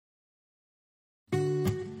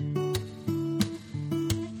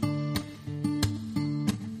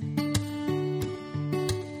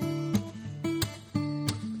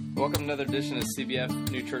Welcome to another edition of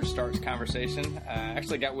CBF New Church Starts Conversation. I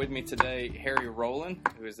actually got with me today Harry Rowland,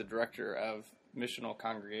 who is the Director of Missional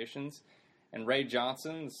Congregations, and Ray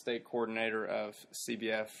Johnson, the State Coordinator of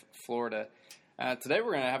CBF Florida. Today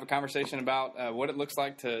we're going to have a conversation about what it looks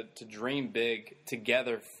like to dream big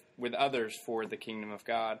together with others for the kingdom of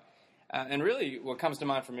God. And really what comes to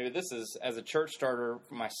mind for me, this is as a church starter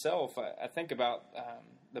for myself, I think about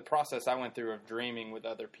the process I went through of dreaming with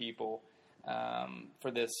other people for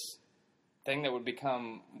this thing that would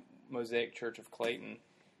become Mosaic Church of Clayton.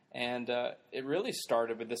 And it really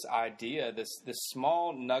started with this idea, this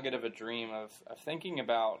small nugget of a dream of thinking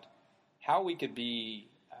about how we could be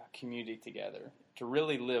a community together, to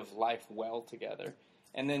really live life well together,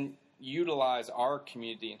 and then utilize our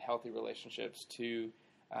community and healthy relationships to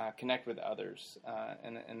connect with others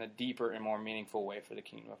in a deeper and more meaningful way for the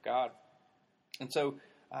kingdom of God. And so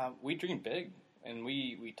we dreamed big. And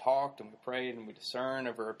we talked and we prayed and we discerned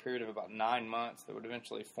over a period of about 9 months that would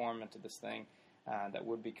eventually form into this thing that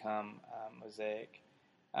would become Mosaic.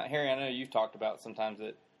 Harry, I know you've talked about sometimes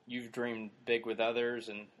that you've dreamed big with others,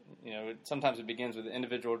 and sometimes it begins with an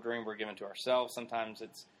individual dream we're given to ourselves. Sometimes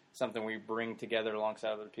it's something we bring together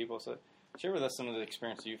alongside other people. So share with us some of the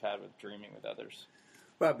experience you've had with dreaming with others.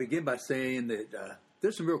 Well, I begin by saying that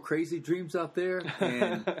there's some real crazy dreams out there,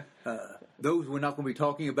 and those we're not going to be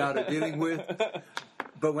talking about or dealing with.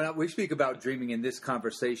 But when we speak about dreaming in this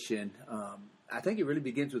conversation, I think it really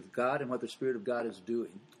begins with God and what the Spirit of God is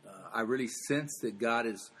doing. I really sense that God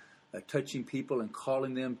is touching people and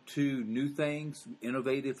calling them to new things,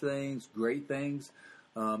 innovative things, great things.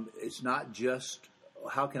 It's not just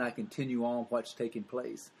how can I continue on what's taking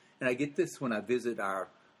place. And I get this when I visit our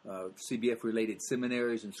CBF-related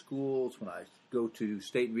seminaries and schools, when I go to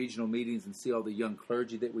state and regional meetings and see all the young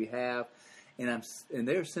clergy that we have, and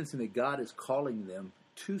they're sensing that God is calling them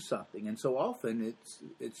to something. And so often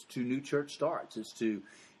it's to new church starts. It's to,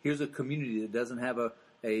 here's a community that doesn't have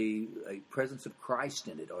a presence of Christ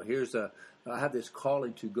in it, or I have this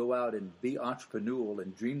calling to go out and be entrepreneurial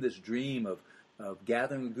and dream this dream of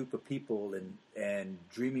gathering a group of people and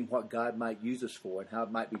dreaming what God might use us for and how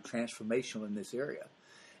it might be transformational in this area.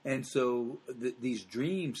 And so these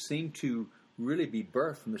dreams seem to really be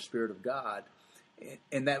birthed from the Spirit of God.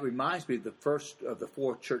 And that reminds me of the first of the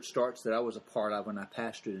 4 church starts that I was a part of when I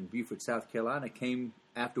pastored in Beaufort, South Carolina, came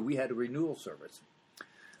after we had a renewal service.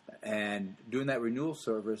 And during that renewal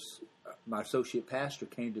service, my associate pastor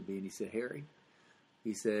came to me and he said, Harry,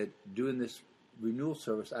 he said, doing this renewal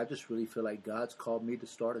service, I just really feel like God's called me to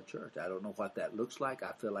start a church. I don't know what that looks like.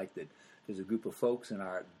 I feel like that there's a group of folks in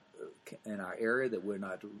our area that we're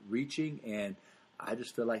not reaching, and I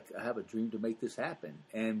just feel like I have a dream to make this happen.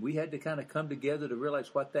 And we had to kind of come together to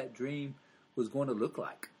realize what that dream was going to look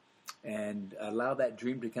like and allow that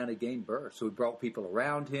dream to kind of gain birth. So we brought people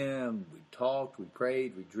around him, we talked, we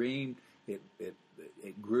prayed, we dreamed,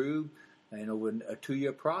 it grew, and over a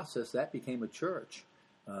 2-year process that became a church,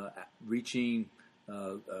 reaching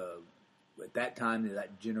at that time, that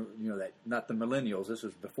not the millennials. This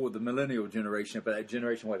was before the millennial generation, but that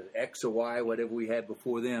generation, what is it, X or Y, whatever we had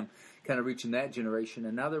before them, kind of reaching that generation.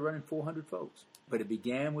 And now they're running 400 folks. But it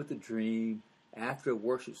began with a dream after a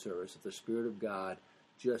worship service of the Spirit of God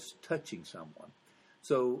just touching someone.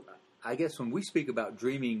 So I guess when we speak about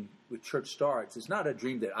dreaming with church starts, it's not a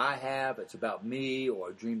dream that I have. It's about me, or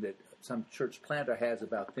a dream that some church planter has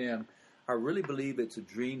about them. I really believe it's a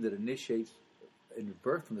dream that initiates and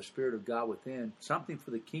birth from the Spirit of God within, something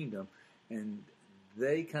for the kingdom, and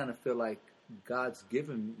they kind of feel like God's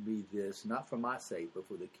given me this, not for my sake, but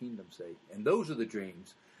for the kingdom's sake. And those are the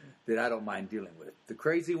dreams that I don't mind dealing with. The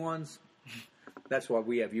crazy ones, that's why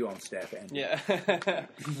we have you on staff, Andy. Yeah.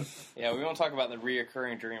 Yeah, we won't talk about the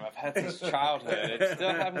reoccurring dream I've had since childhood. It still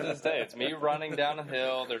happens to this day. It's me running down a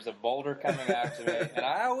hill, there's a boulder coming after me, and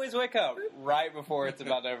I always wake up right before it's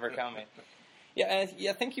about to overcome me. Yeah,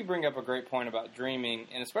 I think you bring up a great point about dreaming,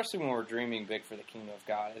 and especially when we're dreaming big for the kingdom of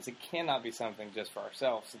God, is it cannot be something just for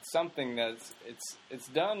ourselves. It's something that's it's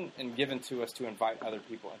done and given to us to invite other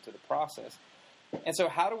people into the process. And so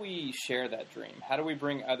how do we share that dream? How do we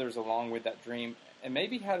bring others along with that dream? And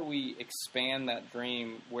maybe how do we expand that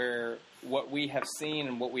dream where what we have seen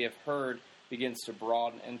and what we have heard begins to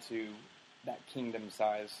broaden into that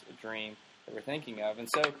kingdom-sized dream that we're thinking of? And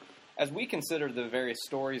so as we consider the various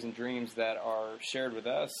stories and dreams that are shared with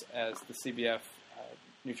us as the CBF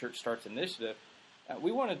New Church Starts initiative,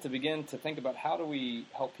 we wanted to begin to think about how do we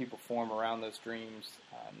help people form around those dreams,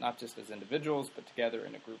 not just as individuals, but together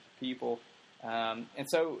in a group of people. And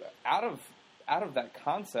so out of that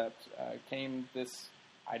concept came this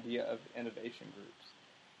idea of innovation groups.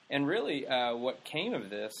 And really, what came of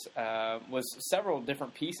this was several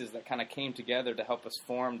different pieces that kind of came together to help us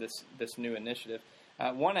form this new initiative.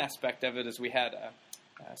 One aspect of it is we had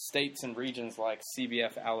states and regions like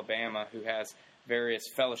CBF Alabama, who has various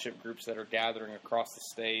fellowship groups that are gathering across the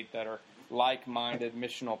state that are like-minded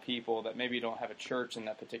missional people that maybe don't have a church in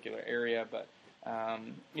that particular area, but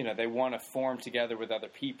they want to form together with other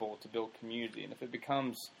people to build community. And if it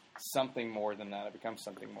becomes something more than that, it becomes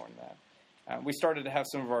something more than that. We started to have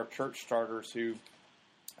some of our church starters who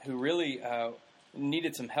really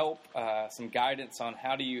needed some help, some guidance on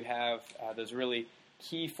how do you have those really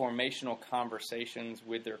key formational conversations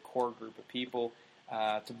with their core group of people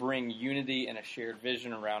to bring unity and a shared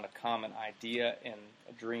vision around a common idea and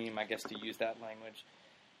a dream, I guess, to use that language.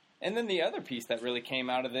 And then the other piece that really came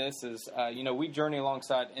out of this is, we journey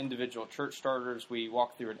alongside individual church starters. We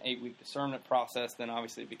walk through an 8-week discernment process. Then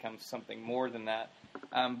obviously it becomes something more than that.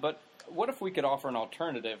 But what if we could offer an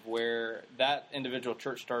alternative where that individual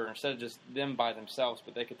church starter, instead of just them by themselves,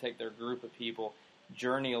 but they could take their group of people,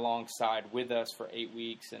 journey alongside with us for 8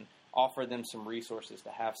 weeks and offer them some resources to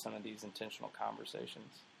have some of these intentional conversations.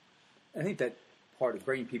 I think that part of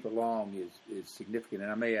bringing people along is significant,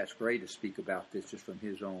 and I may ask Ray to speak about this just from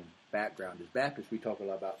his own background. As Baptists, we talk a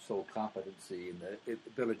lot about soul competency and the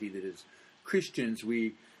ability that as Christians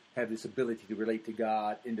we have this ability to relate to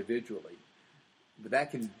God individually. But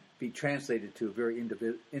that can be translated to a very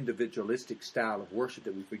individualistic style of worship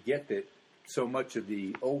that we forget that so much of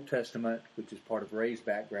the Old Testament, which is part of Ray's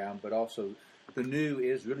background, but also the New,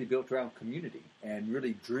 is really built around community. And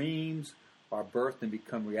really dreams are birthed and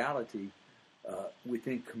become reality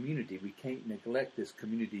within community. We can't neglect this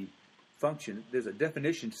community function. There's a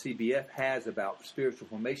definition CBF has about spiritual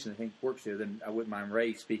formation I think works there. Then I wouldn't mind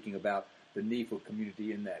Ray speaking about the need for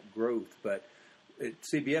community in that growth. But at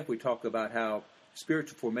CBF we talk about how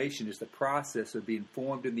spiritual formation is the process of being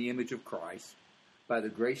formed in the image of Christ by the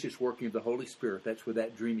gracious working of the Holy Spirit. That's where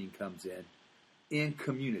that dreaming comes in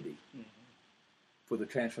community for the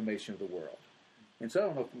transformation of the world. And so I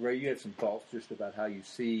don't know, Ray, you have some thoughts just about how you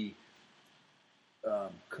see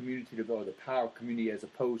community or the power of community as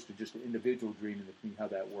opposed to just an individual dreaming, how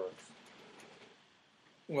that works.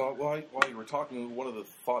 Well, while you were talking, one of the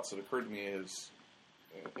thoughts that occurred to me is,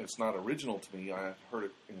 it's not original to me, I heard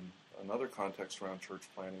it in another context around church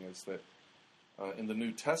planning, is that in the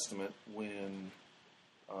New Testament, when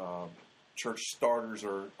church starters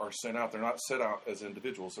are sent out, they're not sent out as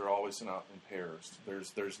individuals, they're always sent out in pairs.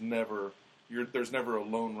 There's never a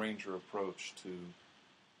Lone Ranger approach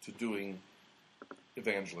to doing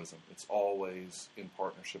evangelism. It's always in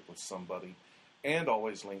partnership with somebody and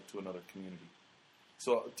always linked to another community.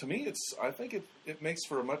 So to me, I think it makes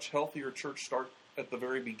for a much healthier church start at the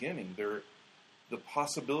very beginning. The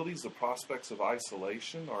possibilities, the prospects of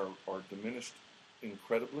isolation are diminished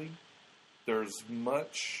incredibly. There's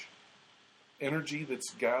much energy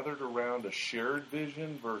that's gathered around a shared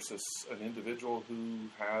vision versus an individual who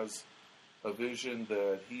has a vision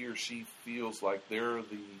that he or she feels like they're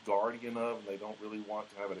the guardian of, and they don't really want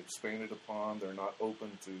to have it expanded upon. They're not open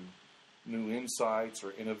to new insights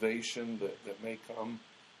or innovation that may come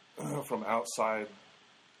from outside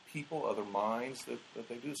people, other minds that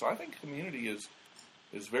they do. So I think community is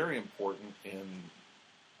very important, and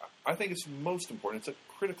I think it's most important. It's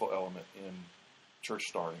a critical element in church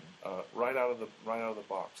starting, right out of the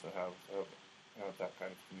box to have that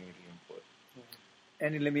kind of community input.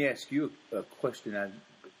 Andy, let me ask you a question.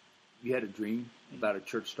 You had a dream about a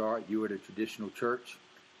church start. You were at a traditional church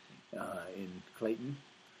in Clayton,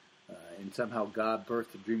 and somehow God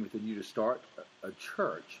birthed a dream within you to start a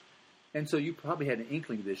church. And so you probably had an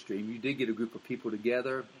inkling of this dream. You did get a group of people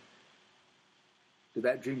together. Did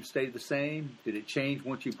that dream stay the same? Did it change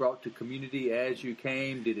once you brought to community as you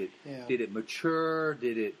came? Did it mature?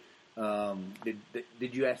 Did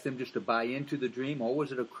you ask them just to buy into the dream, or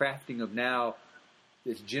was it a crafting of now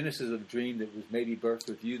this genesis of a dream that was maybe birthed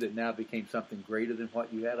with you that now became something greater than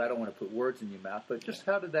what you had? I don't want to put words in your mouth, but just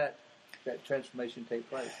how did that transformation take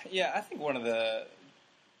place? Yeah, I think one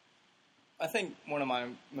of my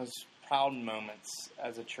most proud moments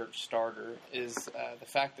as a church starter is the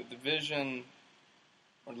fact that the vision,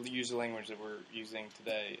 or to use the language that we're using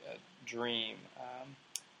today, a dream,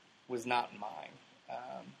 was not mine.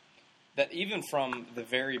 That even from the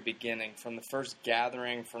very beginning, from the first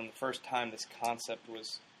gathering, from the first time this concept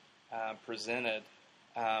was presented,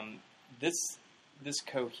 this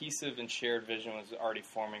cohesive and shared vision was already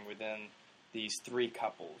forming within these three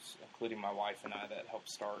couples, including my wife and I, that helped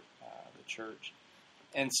start the church.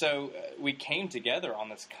 And so we came together on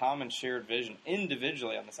this common shared vision,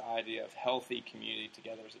 individually on this idea of healthy community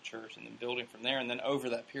together as a church, and then building from there. And then over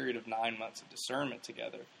that period of 9 months of discernment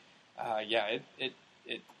together,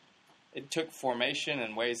 It took formation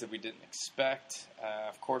in ways that we didn't expect.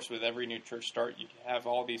 Of course, with every new church start, you have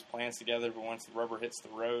all these plans together, but once the rubber hits the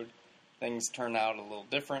road, things turn out a little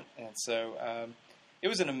different. And so it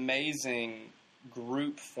was an amazing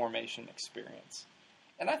group formation experience.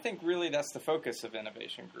 And I think really that's the focus of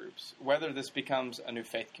innovation groups. Whether this becomes a new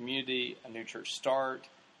faith community, a new church start,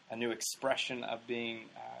 a new expression of being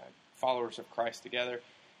followers of Christ together,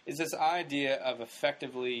 is this idea of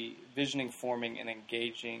effectively visioning, forming, and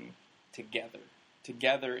engaging together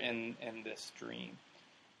in this dream.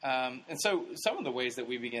 And so some of the ways that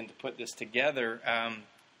we begin to put this together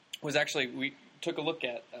was actually, we took a look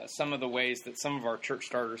at some of the ways that some of our church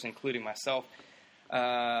starters, including myself,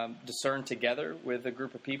 discern together with a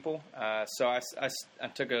group of people. So I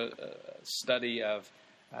took a study of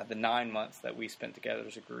the 9 months that we spent together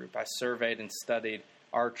as a group. I surveyed and studied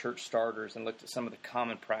our church starters and looked at some of the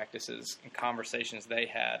common practices and conversations they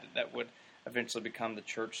had that would eventually become the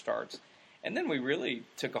church starts. And then we really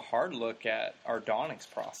took a hard look at our dawnings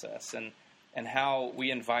process and how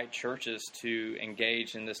we invite churches to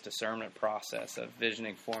engage in this discernment process of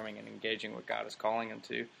visioning, forming, and engaging what God is calling them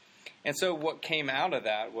to. And so what came out of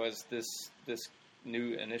that was this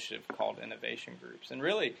new initiative called Innovation Groups. And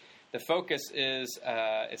really, the focus is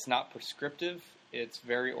it's not prescriptive. It's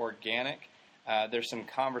very organic. There's some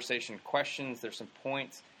conversation questions. There's some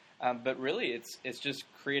points. But really, it's just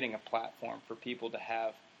creating a platform for people to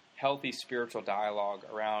have healthy spiritual dialogue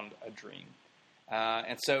around a dream.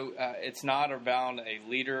 And so it's not around a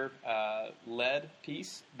leader-led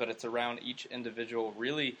piece, but it's around each individual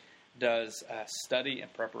really does study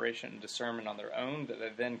and preparation and discernment on their own, that they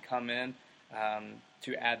then come in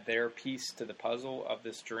to add their piece to the puzzle of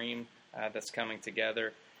this dream that's coming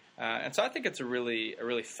together. And so I think it's a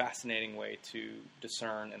really fascinating way to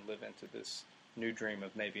discern and live into this new dream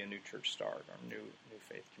of maybe a new church start or new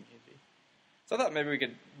faith community. So I thought maybe we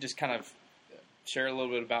could just kind of share a little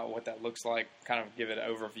bit about what that looks like, kind of give it an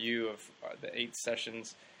overview of the 8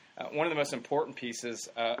 sessions. One of the most important pieces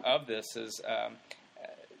of this is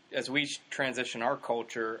as we transition our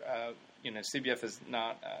culture, CBF is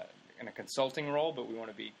not in a consulting role, but we want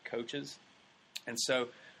to be coaches. And so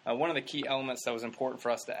one of the key elements that was important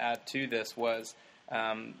for us to add to this was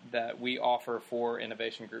that we offer for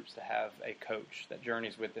innovation groups to have a coach that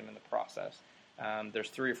journeys with them in the process. There's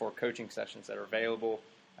 3 or 4 coaching sessions that are available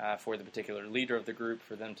for the particular leader of the group,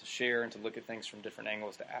 for them to share and to look at things from different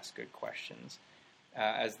angles, to ask good questions.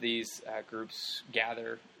 As these groups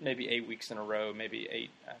gather, maybe 8 weeks in a row, maybe 8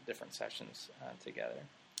 different sessions together.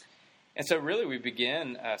 And so really we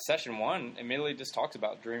begin session 1 immediately just talks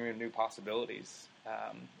about dreaming of new possibilities.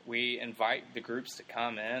 We invite the groups to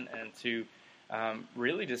come in and to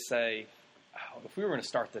really just say, if we were going to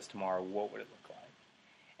start this tomorrow, what would it look like?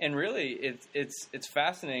 And really, it's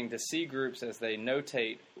fascinating to see groups as they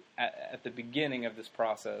notate at the beginning of this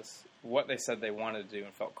process what they said they wanted to do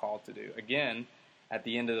and felt called to do. Again, at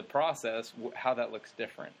the end of the process, how that looks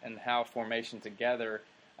different and how formation together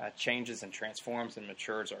changes and transforms and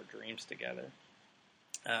matures our dreams together.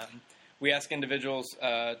 We ask individuals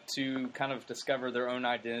to kind of discover their own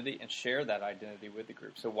identity and share that identity with the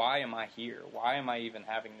group. So why am I here? Why am I even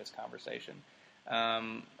having this conversation?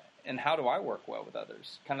 And how do I work well with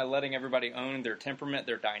others? Kind of letting everybody own their temperament,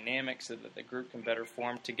 their dynamics, so that the group can better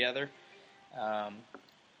form together.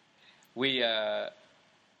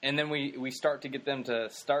 And then we start to get them to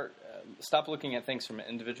stop looking at things from an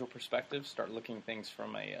individual perspective, start looking at things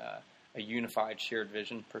from a unified, shared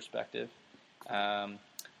vision perspective.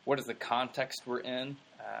 What is the context we're in?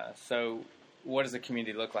 So what does the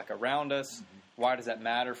community look like around us? Mm-hmm. Why does that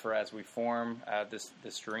matter for as we form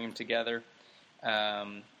this dream together?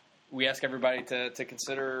 We ask everybody to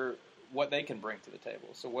consider what they can bring to the table.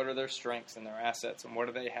 So what are their strengths and their assets, and what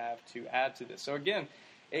do they have to add to this? So again,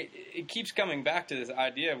 it keeps coming back to this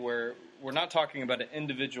idea where we're not talking about an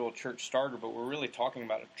individual church starter, but we're really talking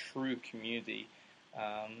about a true community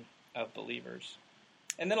of believers.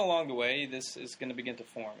 And then along the way, this is going to begin to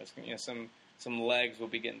form. It's, some legs will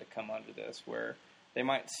begin to come under this, where they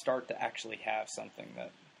might start to actually have something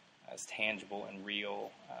that is tangible and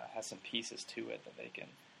real, has some pieces to it that they can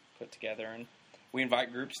put together. And we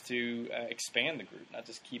invite groups to expand the group, not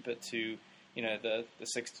just keep it to the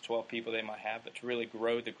 6 to 12 people they might have, but to really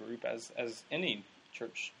grow the group as any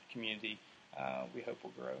church community we hope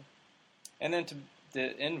will grow. And then to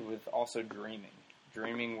end with also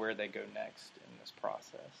dreaming where they go next in this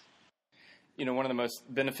process. One of the most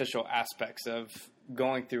beneficial aspects of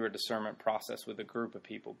going through a discernment process with a group of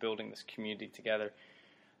people, building this community together,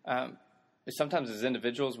 is sometimes as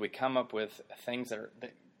individuals we come up with things that are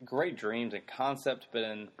great dreams and concepts, but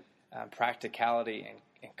in practicality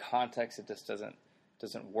in context, it just doesn't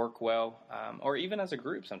work well. Or even as a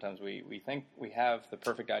group, sometimes we think we have the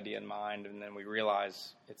perfect idea in mind, and then we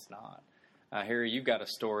realize it's not. Harry, you've got a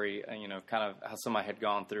story, kind of how somebody had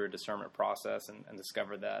gone through a discernment process and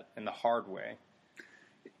discovered that in the hard way.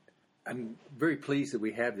 I'm very pleased that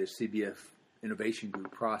we have this CBF Innovation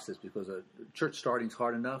Group process, because church starting is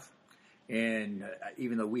hard enough. And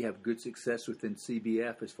even though we have good success within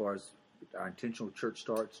CBF as far as our intentional church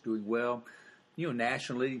starts doing well,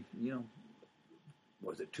 nationally,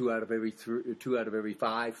 was it 2 out of every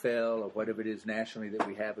 5 fell, or whatever it is nationally that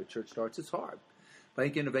we have at church starts? It's hard. But I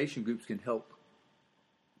think innovation groups can help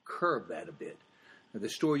curb that a bit. Now, the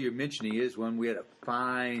story you're mentioning is one we had a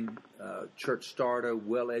fine church starter,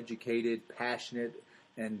 well-educated, passionate,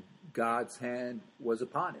 and God's hand was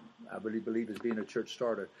upon him. I really believe, as being a church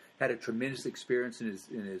starter, had a tremendous experience in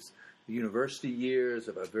his university years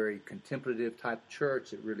of a very contemplative type of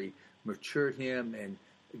church that really matured him and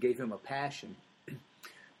gave him a passion.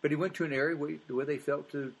 But he went to an area where they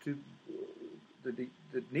felt that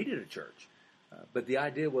needed a church. But the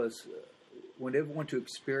idea was, wanted everyone to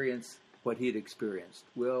experience what he had experienced.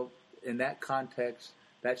 Well, in that context,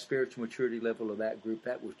 that spiritual maturity level of that group,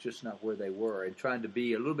 that was just not where they were. And trying to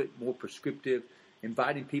be a little bit more prescriptive,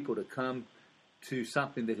 inviting people to come to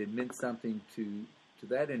something that had meant something to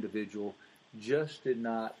that individual, just did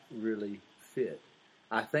not really fit.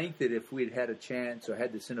 I think that if we'd had a chance or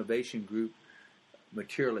had this innovation group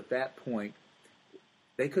material at that point,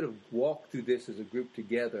 they could have walked through this as a group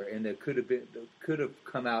together, and there could have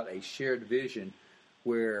come out a shared vision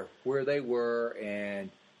where they were and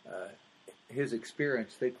his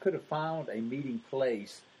experience. They could have found a meeting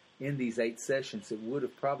place in these 8 sessions that would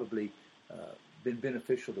have probably been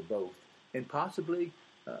beneficial to both, and possibly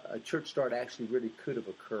a church start actually really could have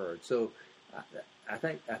occurred. So I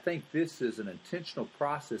think this is an intentional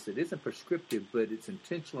process. It isn't prescriptive, but it's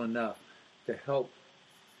intentional enough to help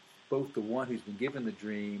both the one who's been given the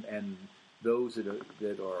dream and those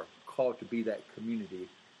that are called to be that community,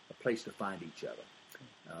 a place to find each other.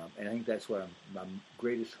 And I think that's what my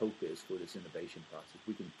greatest hope is for this innovation process.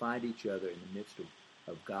 We can find each other in the midst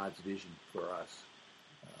of God's vision for us.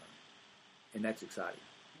 And that's exciting.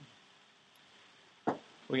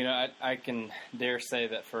 Well, I can dare say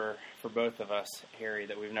that for both of us, Harry,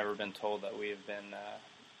 that we've never been told that we have been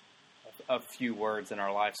a few words in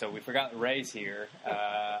our life. So we forgot Ray's here.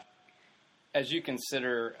 As you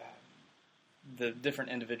consider the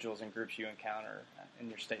different individuals and groups you encounter in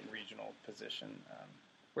your state and regional position,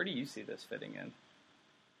 where do you see this fitting in?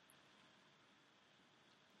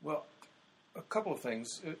 Well, a couple of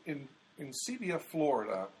things. In CBF,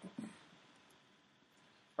 Florida,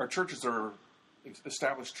 our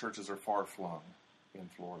established churches are far flung in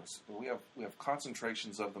Florida. So we have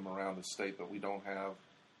concentrations of them around the state, but we don't have.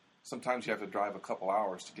 Sometimes you have to drive a couple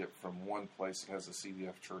hours to get from one place that has a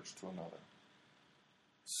CBF church to another.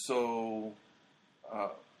 So,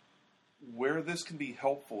 where this can be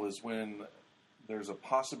helpful is when there's a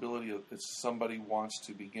possibility that somebody wants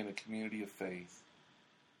to begin a community of faith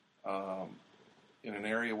in an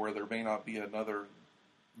area where there may not be another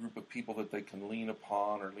group of people that they can lean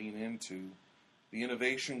upon or lean into. The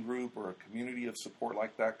innovation group or a community of support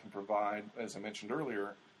like that can provide, as I mentioned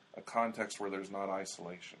earlier, a context where there's not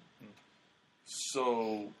isolation.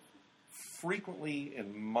 So frequently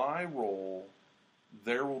in my role,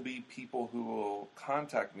 there will be people who will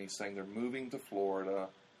contact me saying they're moving to Florida.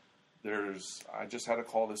 I just had a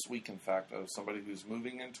call this week, in fact, of somebody who's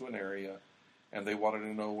moving into an area, and they wanted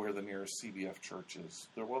to know where the nearest CBF church is.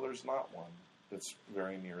 There's not one that's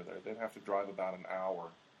very near there. They'd have to drive about an hour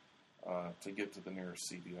to get to the nearest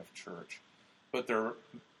CBF church. But there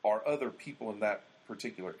are other people in that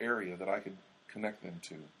particular area that I could connect them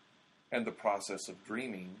to. And the process of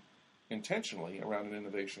dreaming intentionally around an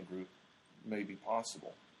innovation group may be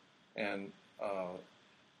possible. And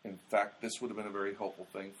in fact, this would have been a very helpful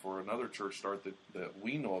thing for another church start that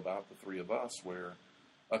we know about, the three of us, where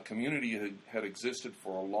a community had existed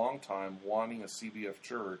for a long time wanting a CBF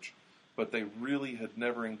church, but they really had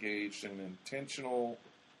never engaged in an intentional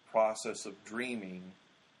process of dreaming,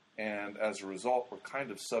 and as a result were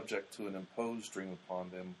kind of subject to an imposed dream upon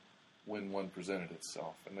them when one presented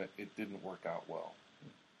itself, and it didn't work out well.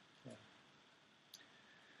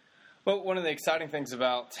 Well, one of the exciting things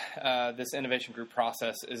about this innovation group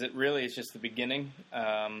process is it really is just the beginning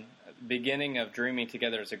of dreaming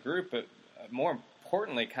together as a group, but more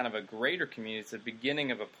importantly, kind of a greater community. It's the beginning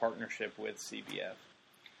of a partnership with CBF.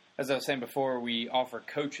 As I was saying before, we offer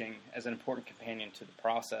coaching as an important companion to the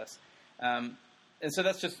process. And so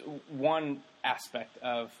that's just one aspect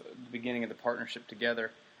of the beginning of the partnership together.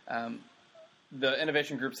 the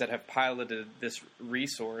innovation groups that have piloted this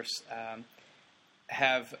resource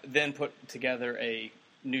have then put together a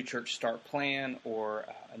new church start plan or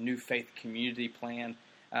a new faith community plan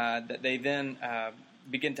that they then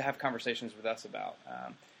begin to have conversations with us about.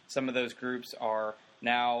 Some of those groups are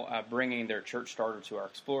now bringing their church starter to our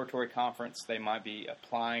exploratory conference. They might be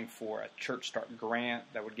applying for a church start grant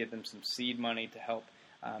that would give them some seed money to help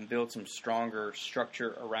build some stronger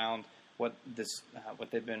structure around what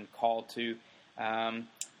they've been called to.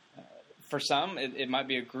 For some, it might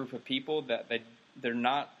be a group of people that they're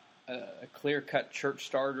not a clear-cut church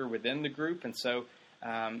starter within the group, and so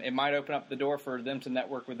it might open up the door for them to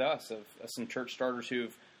network with us of some church starters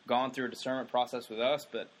who've gone through a discernment process with us,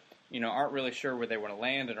 but aren't really sure where they want to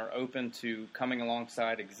land and are open to coming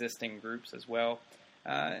alongside existing groups as well.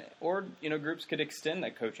 Or groups could extend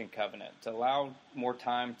that coaching covenant to allow more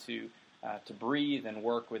time to breathe and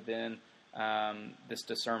work within this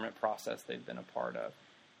discernment process they've been a part of.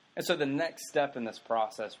 And so the next step in this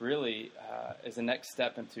process really is the next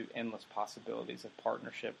step into endless possibilities of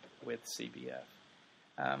partnership with CBF.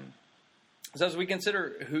 So as we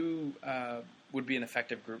consider who would be an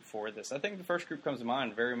effective group for this, I think the first group comes to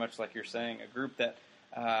mind very much like you're saying, a group that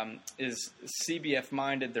is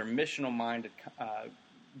CBF-minded, they're missional-minded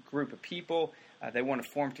group of people. They want to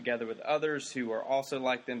form together with others who are also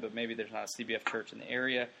like them, but maybe there's not a CBF church in the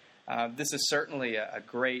area. This is certainly a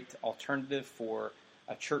great alternative for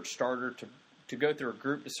a church starter to go through a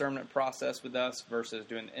group discernment process with us versus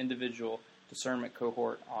doing an individual discernment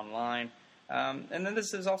cohort online. And then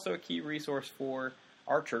this is also a key resource for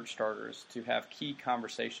our church starters to have key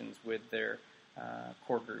conversations with their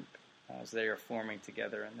core group as they are forming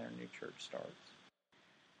together in their new church starts.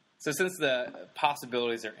 So since the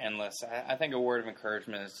possibilities are endless, I think a word of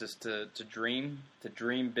encouragement is just to dream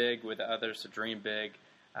big with others, to dream big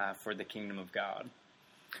for the kingdom of God.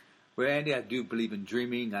 Well, Andy, I do believe in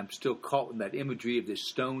dreaming. I'm still caught in that imagery of this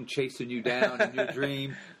stone chasing you down in your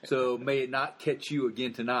dream. So may it not catch you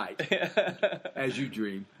again tonight as you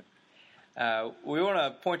dream. We want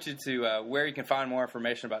to point you to where you can find more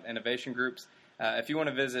information about innovation groups. If you want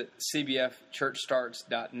to visit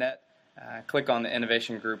cbfchurchstarts.net, click on the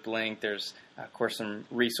innovation group link. There's, of course, some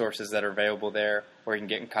resources that are available there, or you can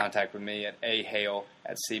get in contact with me at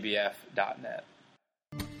ahale@cbf.net.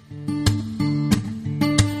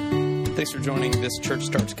 Thanks for joining this Church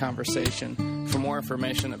Starts conversation. For more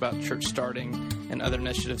information about church starting and other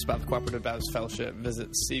initiatives about the Cooperative Baptist Fellowship, visit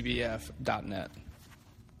cbf.net.